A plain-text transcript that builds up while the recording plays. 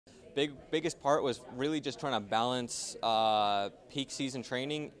biggest part was really just trying to balance peak season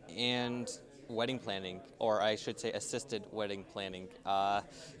training and wedding planning, or I should say assisted wedding planning,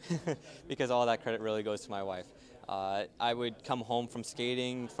 because all that credit really goes to my wife. I would come home from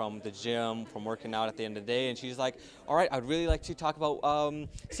skating, from the gym, from working out at the end of the day, and she's like, all right, I'd really like to talk about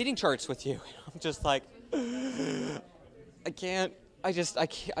seating charts with you. I'm just like, I can't. I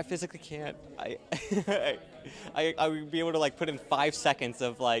can't. I physically can't. I would be able to like put in 5 seconds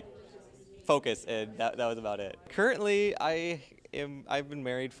of like focus, and that was about it. Currently, I've been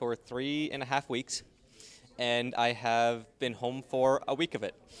married for 3.5 weeks, and I have been home for a week of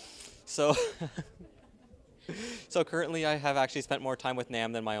it. So, so currently, I have actually spent more time with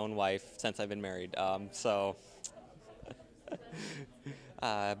Nam than my own wife since I've been married.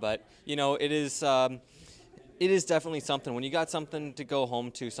 But you know, it is definitely something. When you got something to go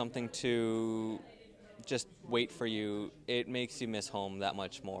home to, something to just wait for you, it makes you miss home that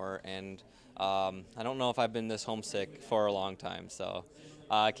much more. And I don't know if I've been this homesick for a long time. So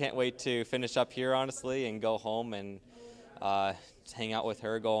I can't wait to finish up here, honestly, and go home and just hang out with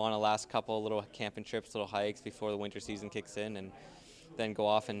her, go on a last couple little camping trips, little hikes before the winter season kicks in, and then go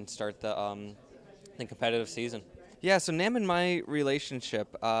off and start the competitive season. Yeah, so Nam and my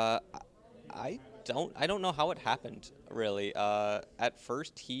relationship, I don't know how it happened, really. At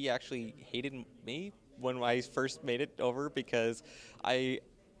first, he actually hated me when I first made it over because I,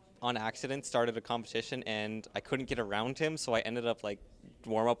 on accident, started a competition and I couldn't get around him, so I ended up like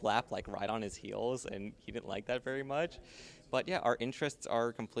warm-up lap like right on his heels, and he didn't like that very much. But yeah, our interests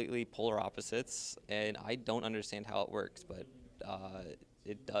are completely polar opposites, and I don't understand how it works, but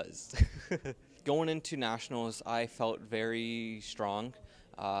it does. Going into nationals, I felt very strong.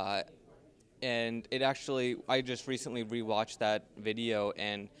 And it actually, I just recently rewatched that video,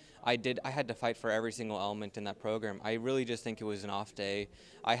 and I had to fight for every single element in that program. I really just think it was an off day.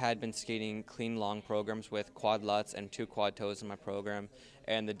 I had been skating clean long programs with quad luts and 2 quad toes in my program,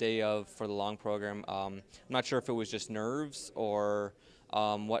 and the day of for the long program, I'm not sure if it was just nerves or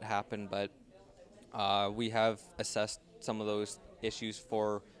what happened, but we have assessed some of those issues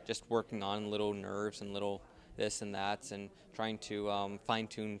for just working on little nerves and little this and that, and trying to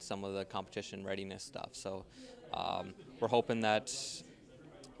fine-tune some of the competition readiness stuff. So we're hoping that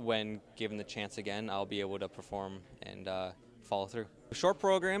when given the chance again, I'll be able to perform and follow through. The short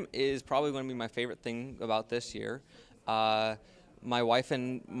program is probably going to be my favorite thing about this year. My wife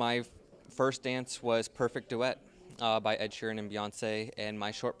and my first dance was Perfect Duet by Ed Sheeran and Beyonce, and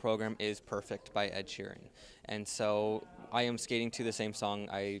my short program is Perfect by Ed Sheeran. And so I am skating to the same song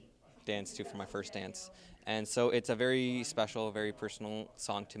I danced to for my first dance. And so it's a very special, very personal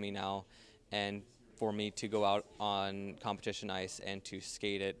song to me now, and for me to go out on competition ice and to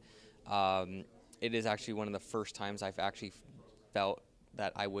skate it, it is actually one of the first times I've actually felt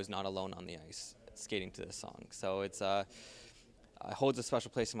that I was not alone on the ice skating to this song. So it holds a special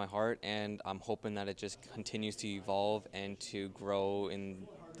place in my heart, and I'm hoping that it just continues to evolve and to grow in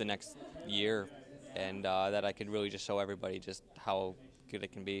the next year, and that I could really just show everybody just how good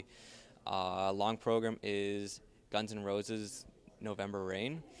it can be. Long program is Guns N' Roses' November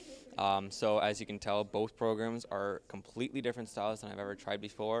Rain. So as you can tell, both programs are completely different styles than I've ever tried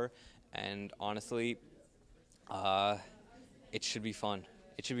before, and honestly, it should be fun.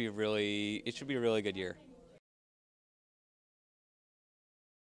 It should be a really good year.